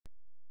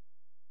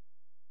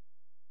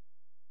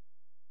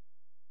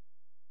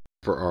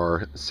For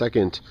our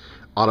second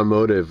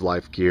automotive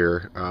life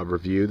gear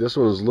review. This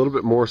one is a little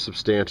bit more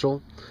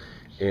substantial,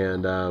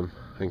 and I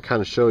can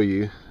kind of show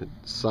you the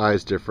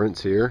size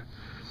difference here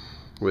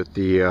with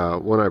the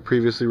one I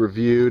previously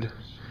reviewed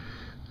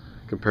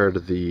compared to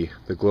the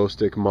glow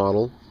stick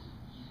model.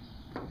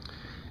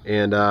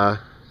 And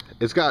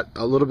it's got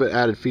a little bit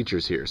added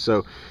features here.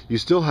 So you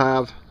still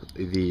have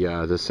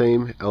the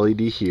same LED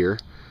here.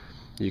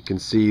 You can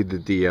see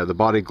that the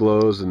body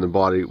glows and the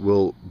body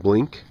will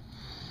blink.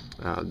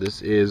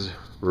 This is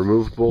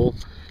removable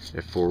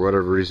if for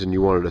whatever reason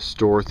you wanted to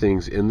store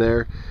things in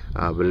there,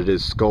 but it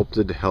is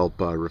sculpted to help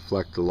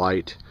reflect the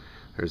light.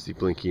 There's the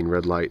blinking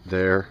red light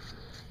there.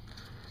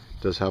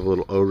 It does have a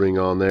little O-ring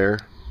on there.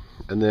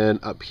 And then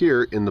up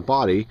here in the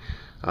body,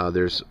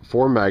 there's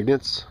 4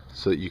 magnets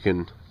so that you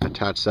can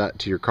attach that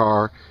to your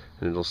car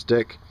and it'll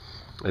stick.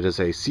 It is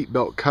a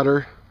seatbelt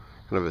cutter,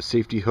 kind of a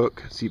safety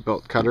hook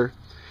seatbelt cutter,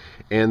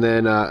 and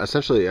then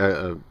essentially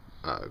a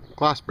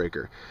glass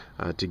breaker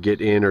to get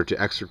in or to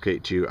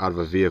extricate you out of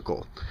a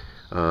vehicle.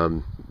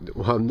 Well,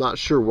 I'm not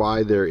sure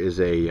why there is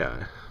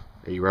a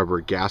rubber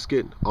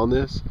gasket on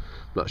this. I'm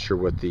not sure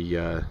what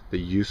the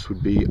use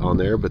would be on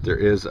there, but there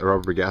is a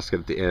rubber gasket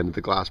at the end of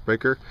the glass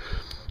breaker.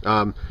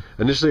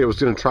 Initially I was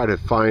going to try to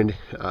find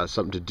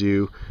something to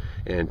do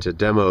and to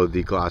demo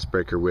the glass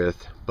breaker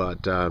with,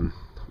 but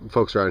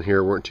folks around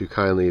here weren't too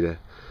kindly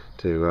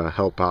to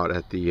help out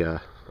at the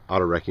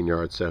auto wrecking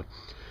yard. So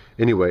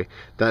anyway,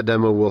 that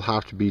demo will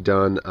have to be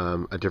done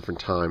a different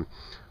time.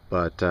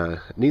 But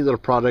neat little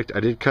product. I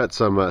did cut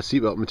some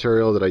seatbelt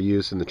material that I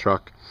used in the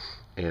truck,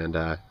 and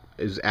it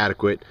is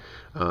adequate.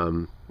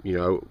 You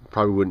know, I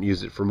probably wouldn't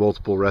use it for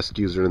multiple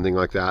rescues or anything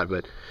like that,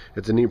 but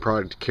it's a neat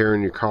product to carry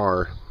in your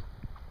car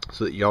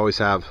so that you always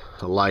have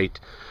a light,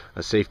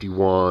 a safety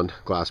wand,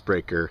 glass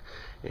breaker,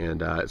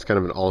 and it's kind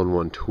of an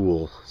all-in-one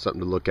tool,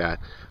 something to look at.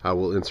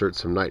 We'll insert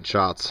some night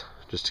shots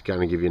just to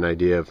kind of give you an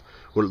idea of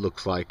what it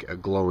looks like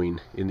glowing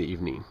in the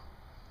evening.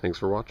 Thanks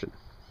for watching.